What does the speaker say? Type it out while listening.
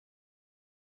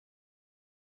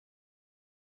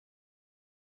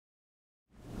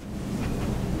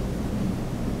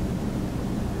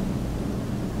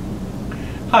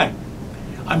Hi,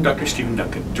 I'm Dr.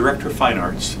 Duncan, Director of Fine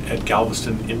Arts at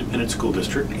Galveston Independent School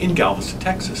District in Galveston,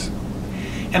 Texas.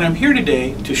 And I'm here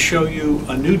today to show you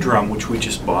a new drum which we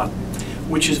just bought,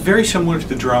 which is very similar to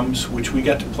the drums which we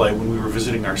got to play when we were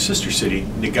visiting our sister city,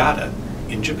 Niigata,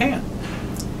 in Japan.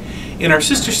 In our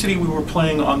sister city, we were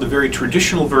playing on the very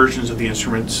traditional versions of the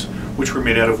instruments, which were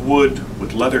made out of wood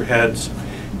with leather heads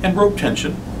and rope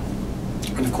tension,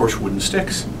 and of course wooden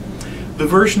sticks. The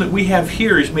version that we have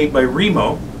here is made by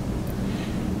Remo.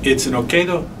 It's an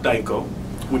Okedo Daiko,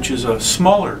 which is a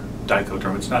smaller Daiko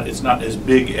drum. It's not as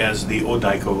big as the O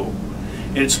Daiko,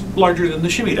 and it's larger than the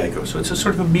Shimmy Daiko, so it's a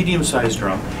sort of a medium-sized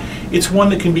drum. It's one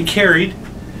that can be carried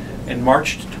and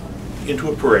marched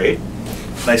into a parade.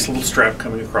 Nice little strap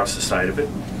coming across the side of it.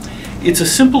 It's a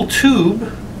simple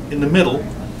tube in the middle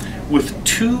with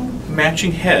two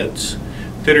matching heads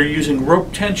that are using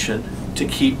rope tension to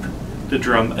keep the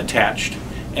drum attached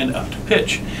and up to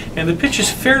pitch. And the pitch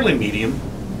is fairly medium.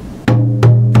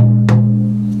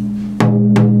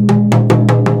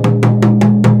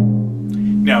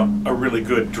 Now, a really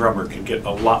good drummer can get a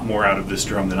lot more out of this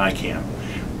drum than I can.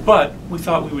 But we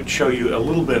thought we would show you a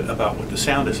little bit about what the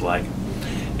sound is like.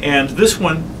 And this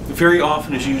one very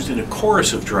often is used in a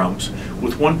chorus of drums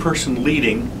with one person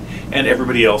leading and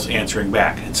everybody else answering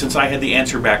back. And since I had the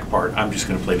answer back part, I'm just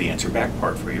going to play the answer back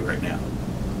part for you right now.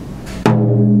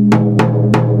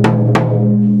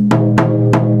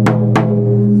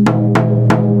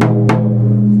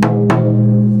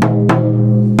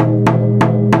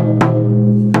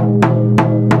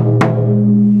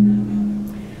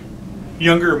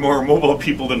 Younger, more mobile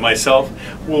people than myself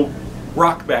will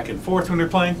rock back and forth when they're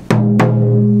playing.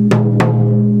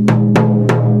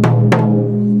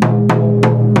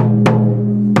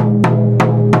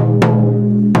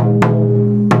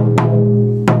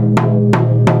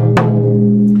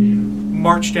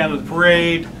 March down to the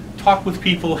parade, talk with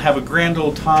people, have a grand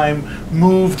old time,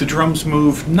 move, the drums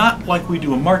move, not like we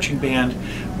do a marching band,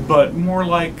 but more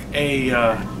like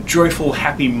a joyful,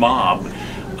 happy mob,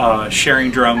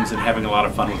 sharing drums and having a lot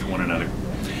of fun with one another.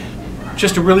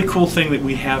 Just a really cool thing that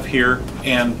we have here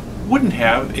and wouldn't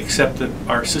have except that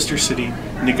our sister city,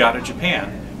 Niigata,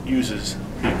 Japan, uses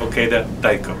the Okedo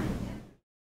Daiko.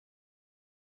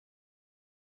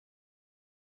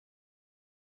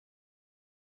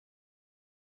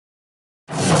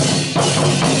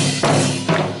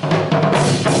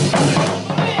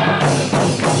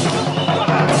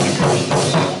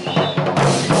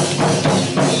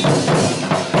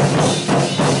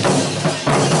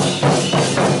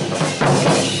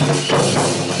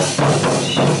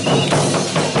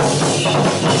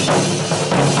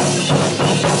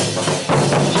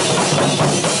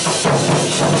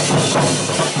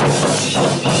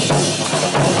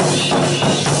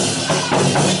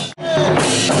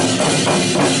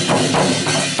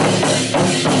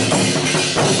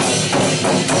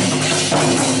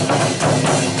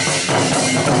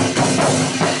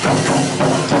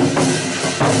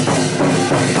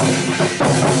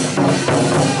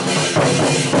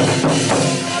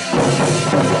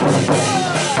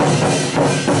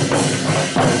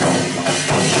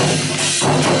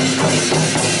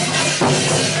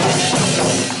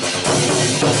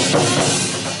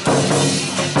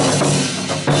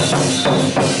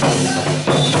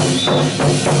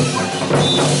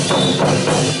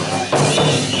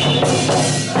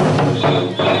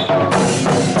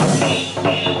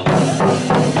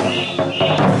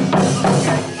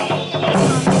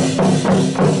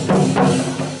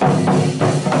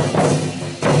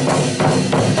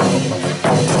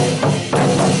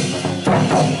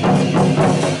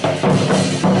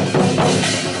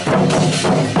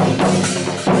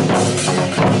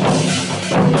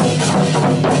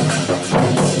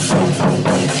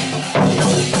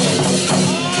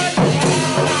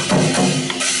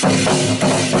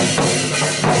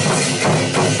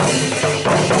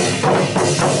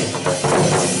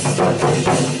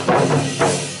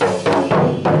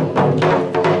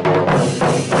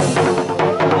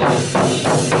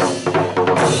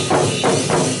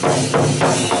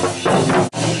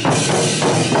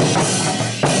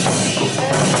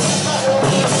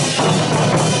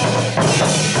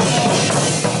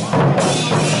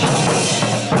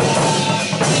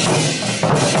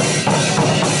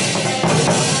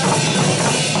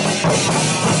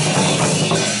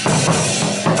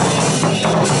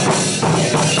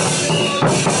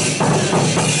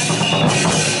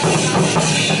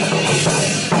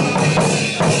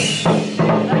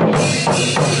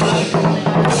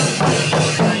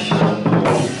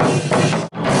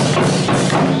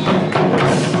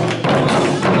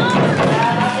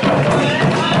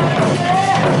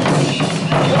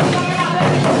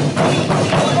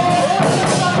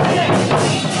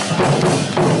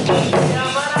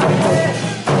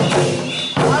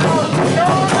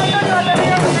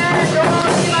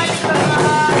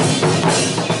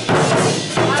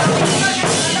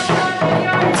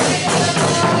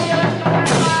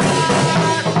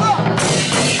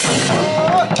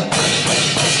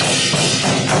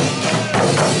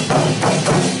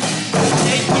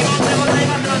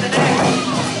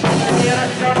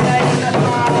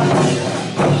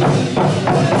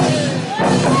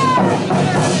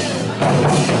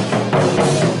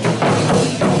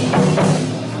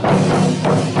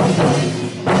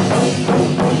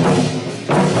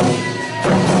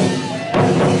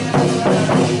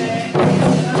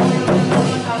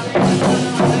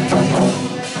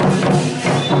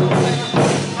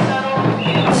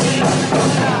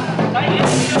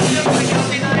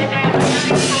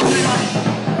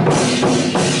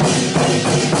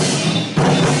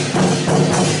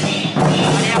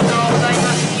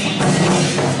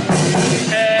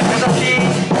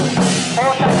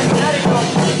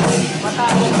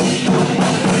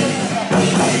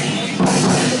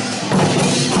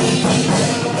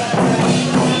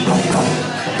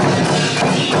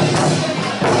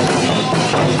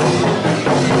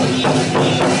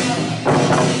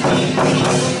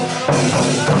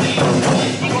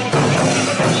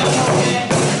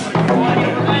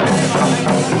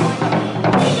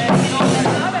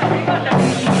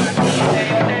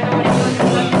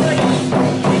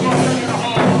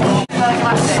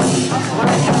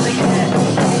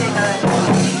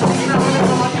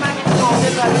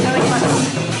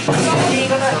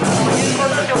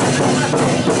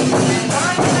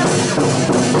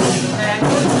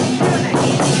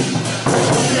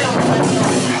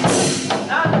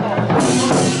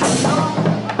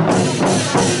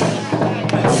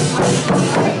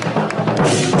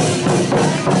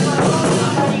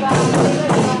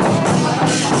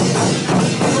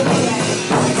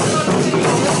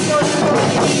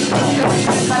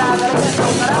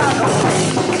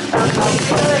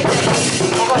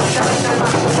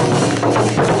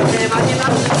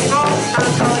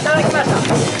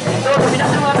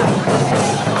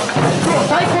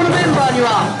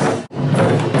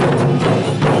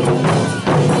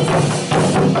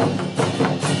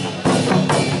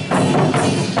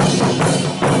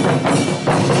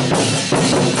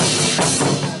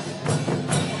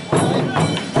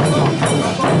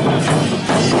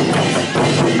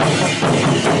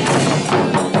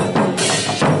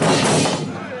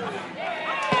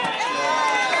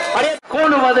 河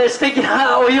野まで素敵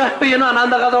なお祝いというのはなん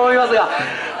だかと思いますが、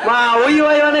まあお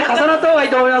祝いはね重なった方がいい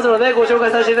と思いますのでご紹介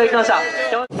させていただきました。